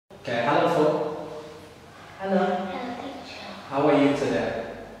Okay, hello Phuc. Hello. Hello, teacher. How are you today?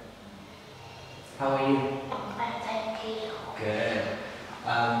 How are you? I'm thank you. Good.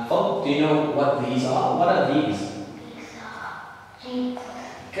 Phuc, do you know what these are? What are these? These are jeans.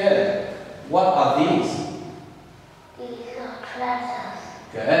 Good. What are these? These are trousers.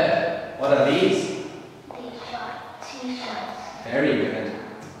 Good. What are these? These are t-shirts. Very good.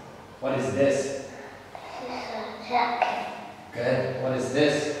 What is this? This is a jacket. Good. What is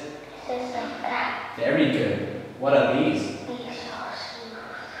this? This is a cap. Very good. What are these? These are shoes.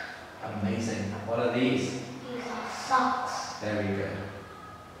 Amazing. What are these? These are socks. Very good.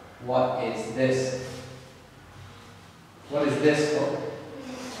 What is this? What is this? Oh,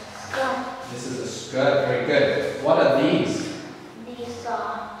 This is a skirt. this is a skirt. Very good. What are these? These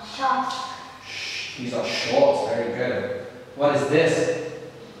are shorts. These are shorts. Very good. What is this?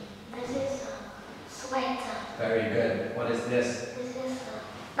 This is a sweater. Very good. What is this? This is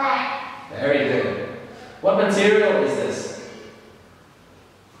a bag. Very good. What material is this?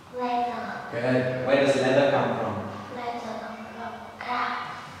 Leather. Good. Where does leather come from? Leather from cow.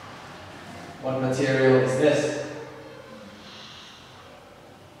 What material is this?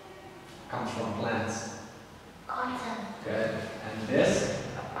 Comes from plants. Cotton. Good. And this?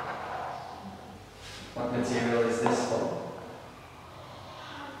 What material is this for?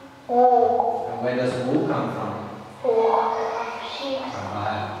 Wool. And where does wool come from? Wool from sheep.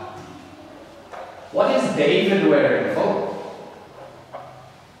 Alright. What is David wearing? Oh.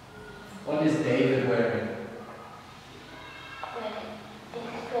 What is David wearing?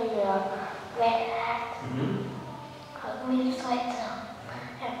 With a red hat, a green sweater,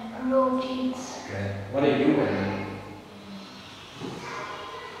 and blue jeans. Good. What are you wearing?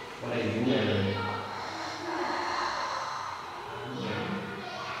 What are you wearing?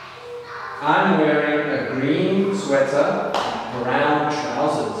 I'm wearing a green sweater and brown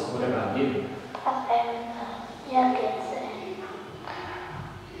trousers. What about you? I'm wearing jackets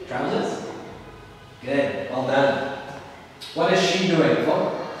and Trousers? Good. Well done. What is she doing?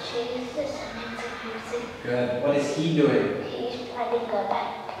 Oh. she is listening to music. Good. What is he doing? He is riding a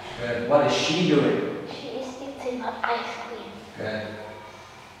bike. Good. What is she doing? She is eating an ice cream. Good.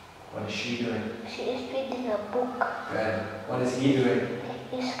 What is she doing? She is reading a book. Good. What is he doing?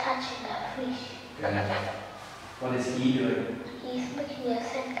 He is catching a fish. Good. What is he doing? He is making a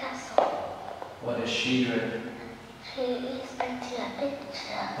sandcastle. What is she doing? She is painting a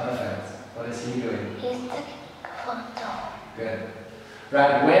picture. Perfect. What is he doing? He is taking a photo. Good.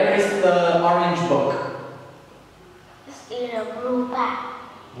 Right, where is the orange book? It's in a blue bag.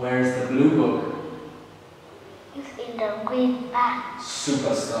 Where is the blue book? It's in the green bag.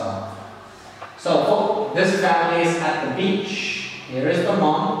 Superstar. So, this family is at the beach. Here is the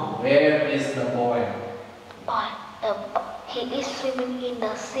mom. Where is the boy? But he is swimming in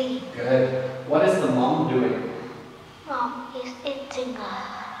the sea. Good. What is the mom doing? Mom is eating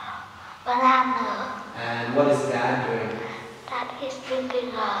a banana. And what is dad doing? Dad is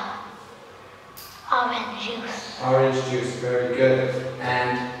drinking a orange juice. Orange juice. Very good.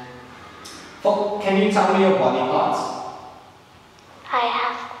 And can you tell me your body parts? I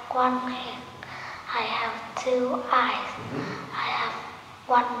have one head. I have two eyes. I have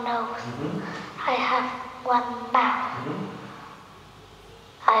one nose. I have one mouth.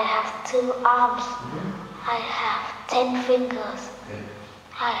 I have two arms. I have 10 fingers. Good.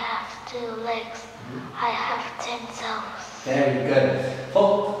 I have 2 legs. I have 10 toes. Very good.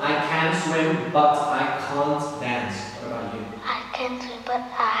 I can swim, but I can't dance. What about you? I can swim, but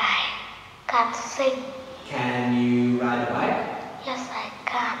I can't sing. Can you ride a bike? Yes, I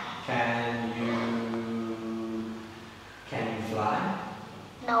can. Can you fly?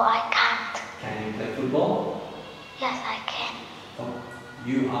 No, I can't. Can you play football? Yes, I can.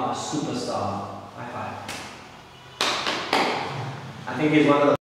 You are a superstar. High five. I think he's one of the